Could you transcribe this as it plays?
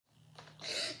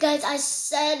Guys, I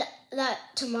said that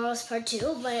tomorrow's part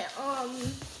 2, but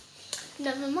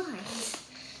never mind.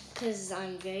 Because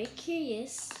I'm very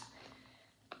curious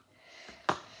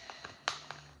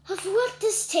of what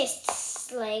this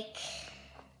tastes like.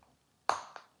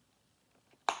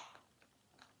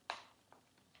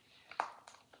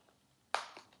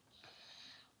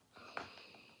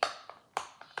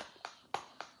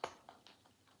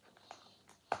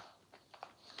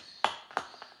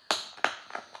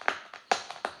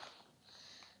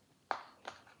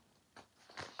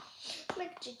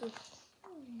 Chicken.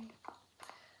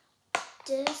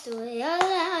 Just the way I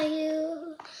like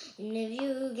you, and if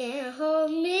you can't hold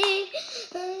me,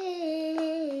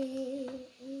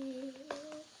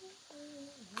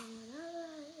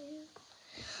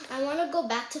 I want to go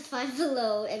back to Five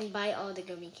Below and buy all the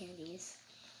gummy candies.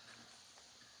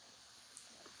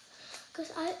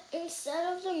 Cause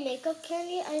instead of the makeup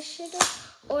candy, I should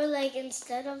have, or like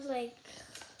instead of like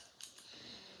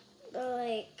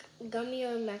the gummy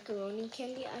or macaroni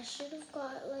candy, I should have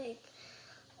got like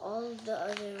all the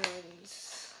other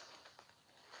ones.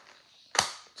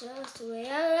 Just the way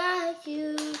I like you,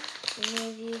 and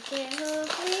if you can't hold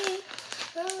me,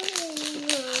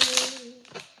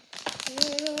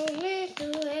 the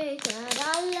way that I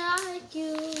like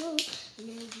you, and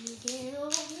if you can't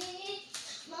hold me,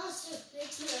 my stupid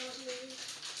love me.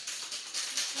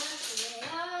 That's the way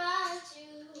I like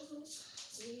you,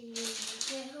 and if you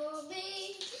can't hold me,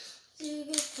 you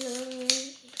get to me.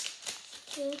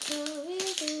 You tell me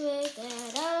the way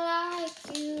that I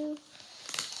like you.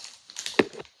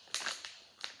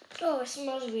 Oh, it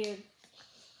smells weird.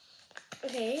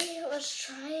 Okay, let's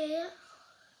try it.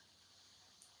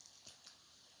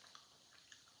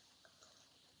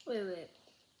 Wait.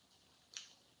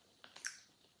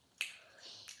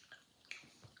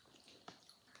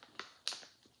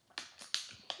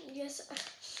 Yes,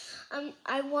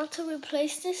 I want to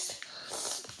replace this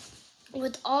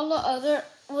with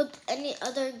any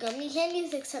other gummy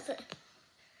candies except for.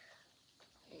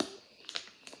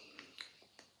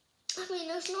 I mean,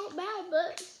 it's not bad,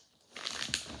 but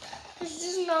it's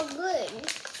just not good.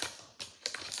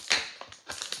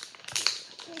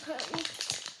 Okay,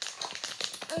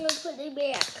 I'm gonna put it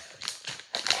back.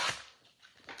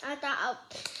 I thought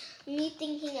me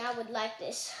thinking I would like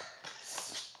this.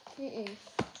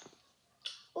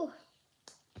 Oh.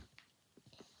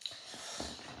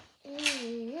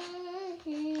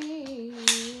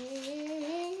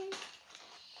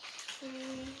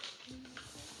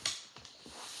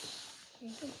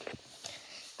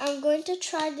 I'm going to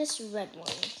try this red one.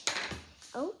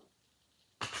 Oh.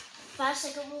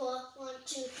 5-second rule. 1,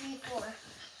 2, 3, 4.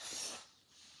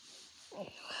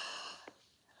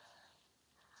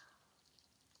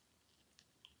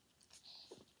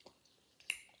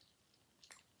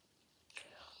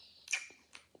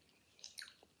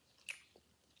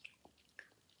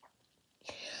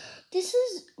 This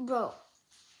is, bro,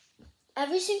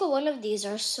 every single one of these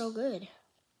are so good.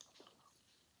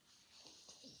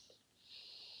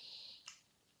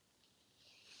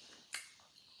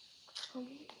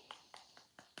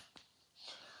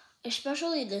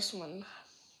 Especially this one.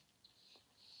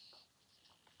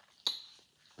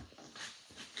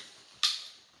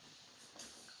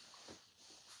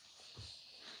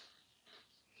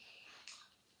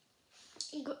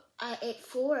 I ate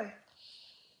 4.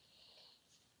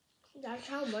 That's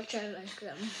how much I like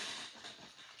them.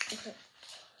 Okay.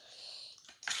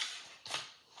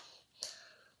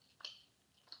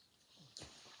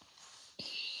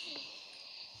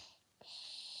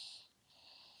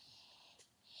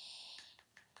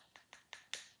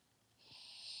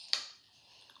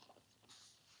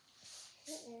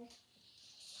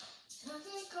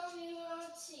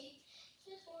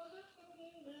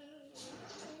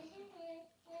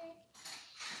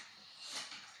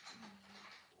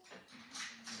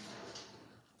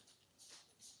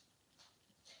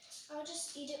 I'll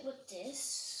just eat it with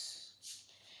this.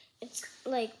 It's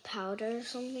like powder or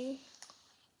something.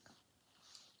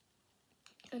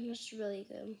 And it's really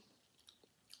good.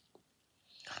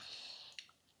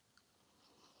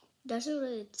 Doesn't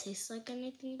really taste like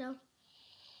anything though.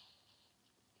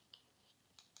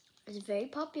 It's very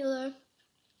popular.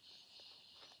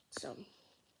 So,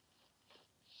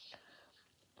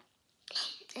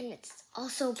 and it's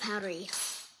also powdery.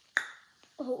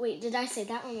 Oh wait, did I say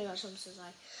that? Oh my gosh, I'm so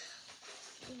sorry.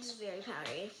 It's very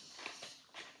powdery.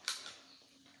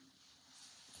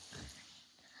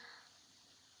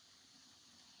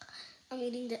 I'm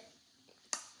eating the.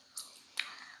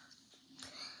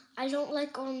 I don't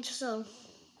like orange, so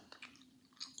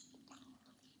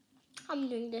I'm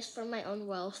doing this for my own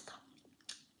wealth.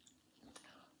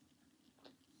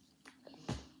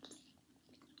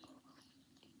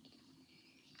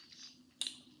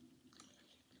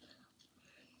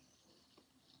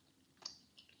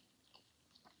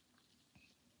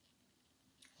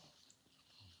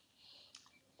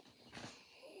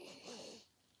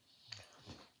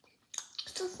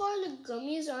 So far, the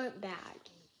gummies aren't bad.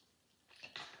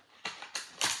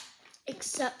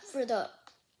 Except for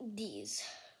these.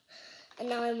 And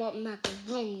now I want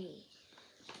macaroni.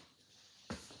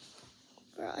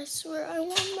 Bro, I swear I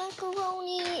want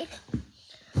macaroni.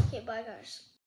 Okay, bye guys.